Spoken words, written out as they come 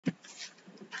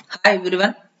Hi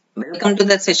everyone, welcome to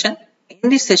the session. In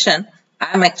this session,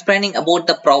 I am explaining about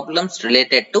the problems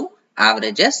related to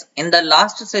averages. In the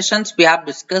last sessions, we have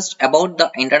discussed about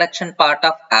the introduction part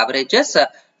of averages.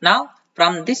 Now,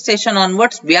 from this session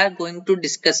onwards, we are going to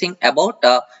discussing about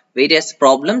various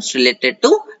problems related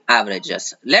to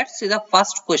averages. Let's see the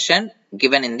first question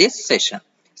given in this session.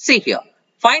 See here.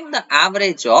 Find the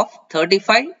average of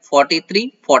 35,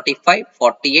 43, 45,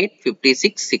 48,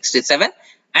 56, 67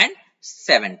 and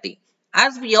 70.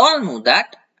 As we all know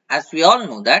that,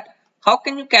 how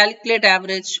can you calculate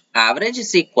average? Average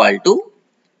is equal to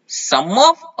sum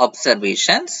of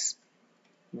observations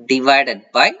divided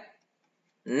by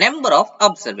number of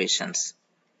observations.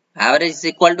 Average is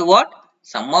equal to what?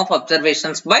 Sum of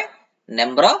observations by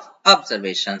number of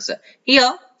observations.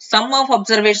 Here, sum of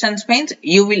observations means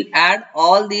you will add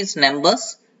all these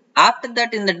numbers. After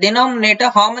that, in the denominator,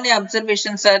 how many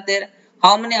observations are there?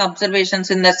 How many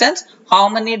observations in the sense? How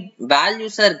many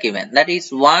values are given? That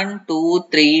is 1, 2,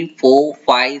 3, 4,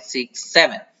 5, 6,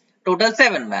 7. Total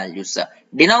 7 values.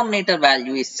 Denominator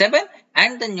value is 7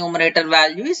 and the numerator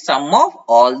value is sum of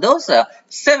all those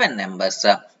 7 numbers.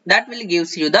 That will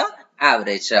gives you the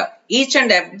average. Each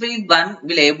and every one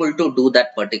will able to do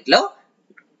that particular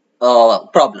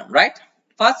problem, right?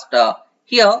 First,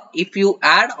 here if you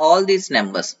add all these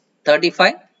numbers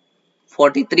 35,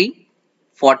 43,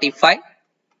 45,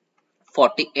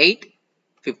 48,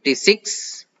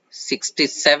 56,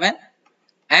 67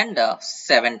 and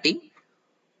 70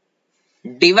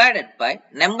 divided by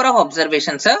number of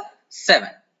observations are 7.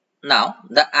 Now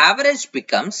the average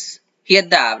becomes, here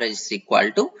the average is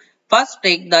equal to, first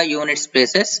take the units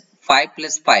places, 5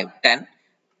 plus 5, 10,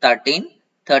 13,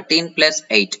 13 plus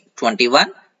 8,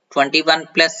 21, 21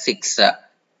 plus 6,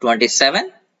 27,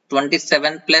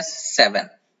 27 plus 7,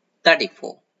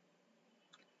 34.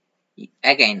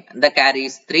 Again the carry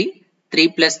is 3, 3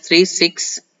 plus 3,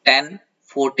 6, 10,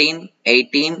 14,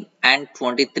 18 and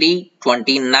 23,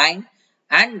 29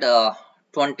 and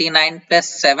 29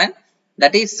 plus 7,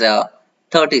 that is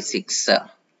 36.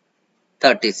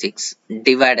 36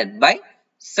 divided by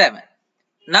 7.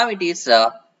 Now it is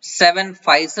 7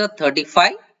 5s are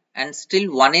 35 and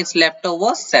still 1 is left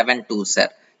over, 7 2s are.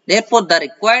 Therefore, the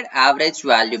required average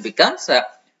value becomes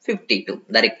 52.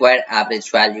 The required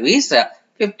average value is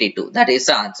 52. That is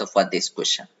the answer for this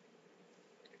question.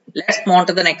 Let's move on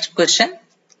to the next question.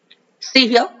 See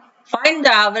here, find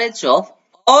the average of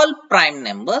all prime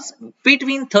numbers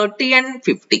between 30 and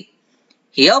 50.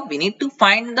 Here we need to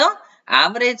find the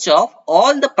average of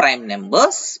all the prime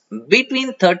numbers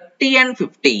between 30 and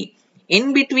 50.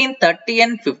 In between 30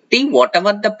 and 50,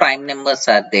 whatever the prime numbers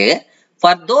are there,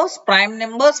 for those prime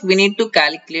numbers we need to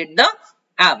calculate the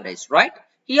average, right?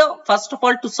 Here, first of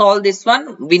all, to solve this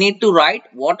one, we need to write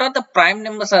what are the prime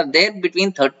numbers are there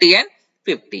between 30 and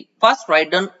 50. First,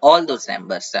 write down all those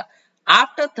numbers.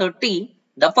 After 30,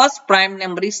 the first prime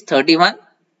number is 31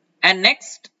 and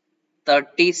next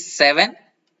 37.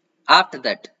 After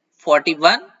that,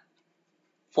 41,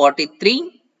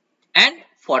 43 and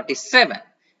 47.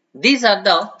 These are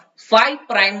the 5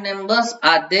 prime numbers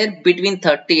are there between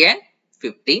 30 and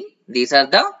 50. These are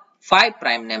the 5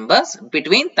 prime numbers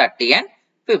between 30 and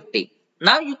 50.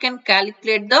 Now you can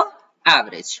calculate the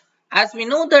average. As we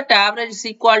know that average is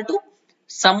equal to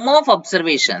sum of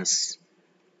observations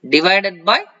divided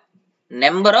by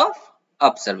number of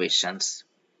observations.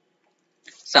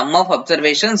 Sum of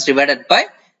observations divided by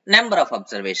number of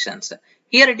observations.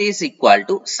 Here it is equal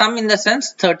to sum in the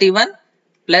sense 31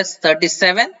 plus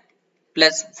 37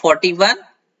 plus 41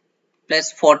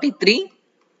 plus 43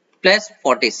 plus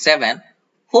 47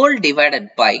 whole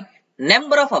divided by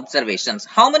number of observations.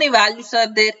 How many values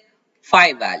are there?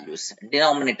 5 values.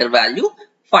 Denominator value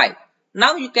 5.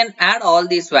 Now you can add all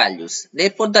these values.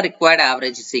 Therefore, the required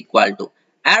average is equal to,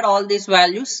 add all these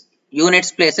values,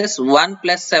 units places, 1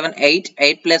 plus 7, 8,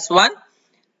 8 plus 1,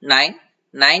 9,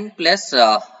 9 plus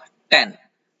 10,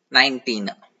 19.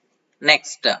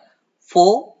 Next,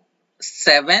 4,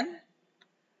 7,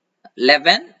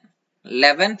 11,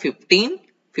 11, 15,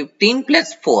 15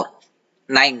 plus 4,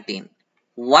 19.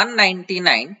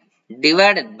 199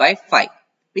 divided by 5,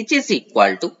 which is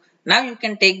equal to, now you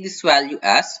can take this value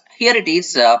as, here it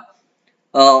is,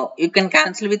 you can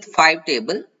cancel with 5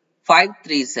 table, 5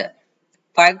 3s are,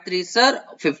 5 3s are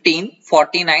 15,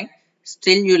 49,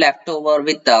 still you left over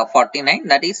with 49,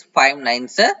 that is 5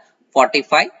 9s are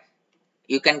 45,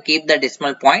 you can keep the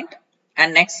decimal point,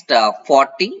 and next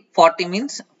 40, 40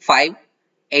 means 5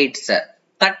 8s are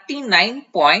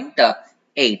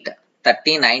 39.8,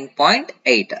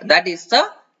 39.8, that is the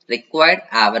required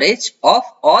average of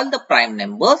all the prime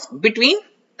numbers between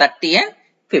 30 and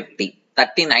 50.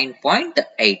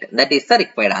 39.8. That is the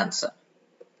required answer.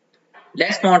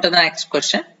 Let's move on to the next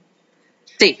question.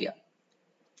 See here.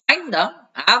 Find the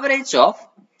average of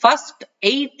first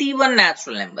 81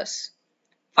 natural numbers.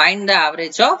 Find the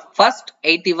average of first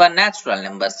 81 natural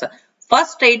numbers.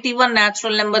 First 81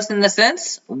 natural numbers in the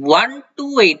sense 1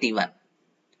 to 81.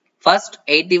 First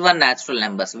 81 natural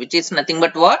numbers, which is nothing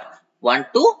but what? 1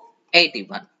 to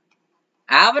 81.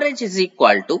 Average is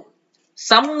equal to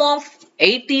sum of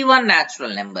 81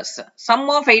 natural numbers. Sum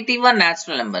of 81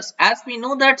 natural numbers. As we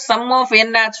know that sum of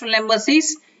n natural numbers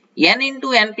is n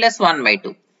into n plus 1 by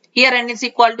 2. Here n is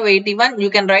equal to 81. You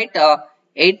can write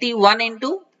 81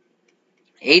 into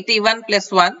 81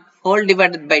 plus 1 whole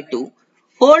divided by 2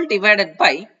 whole divided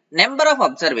by number of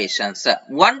observations.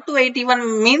 1 to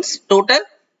 81 means total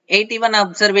 81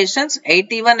 observations.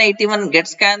 81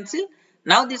 gets cancelled.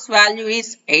 Now this value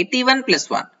is 81 plus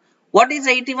 1. What is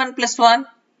 81 plus 1?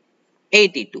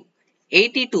 82.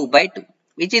 82 by 2,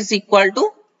 which is equal to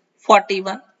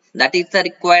 41. That is the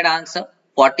required answer.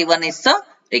 41 is the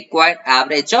required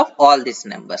average of all these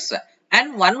numbers.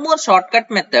 And one more shortcut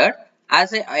method,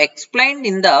 as I explained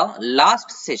in the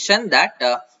last session, that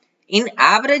in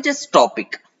averages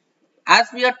topic, as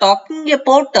we are talking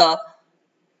about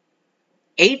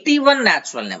 81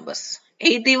 natural numbers.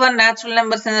 81 natural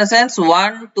numbers in the sense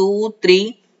 1, 2,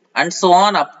 3 and so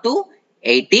on up to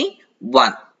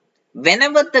 81.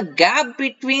 Whenever the gap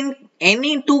between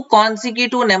any two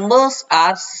consecutive numbers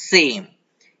are same.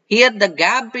 Here the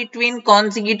gap between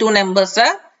consecutive numbers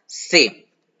are same.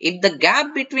 If the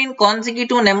gap between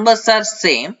consecutive numbers are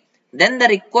same, then the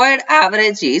required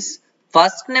average is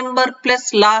first number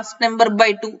plus last number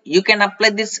by 2. You can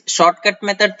apply this shortcut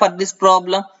method for this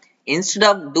problem. Instead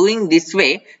of doing this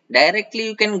way, directly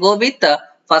you can go with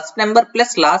first number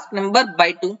plus last number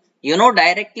by 2. You know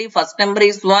directly first number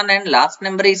is 1 and last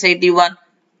number is 81.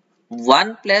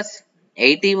 1 plus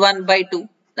 81 by 2,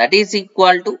 that is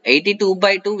equal to 82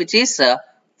 by 2, which is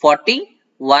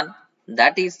 41.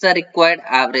 That is the required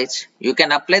average. You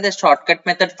can apply the shortcut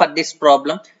method for this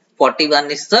problem. 41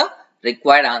 is the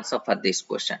required answer for this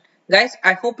question. Guys,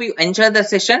 I hope you enjoyed the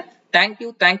session. Thank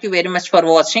you. Thank you very much for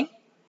watching.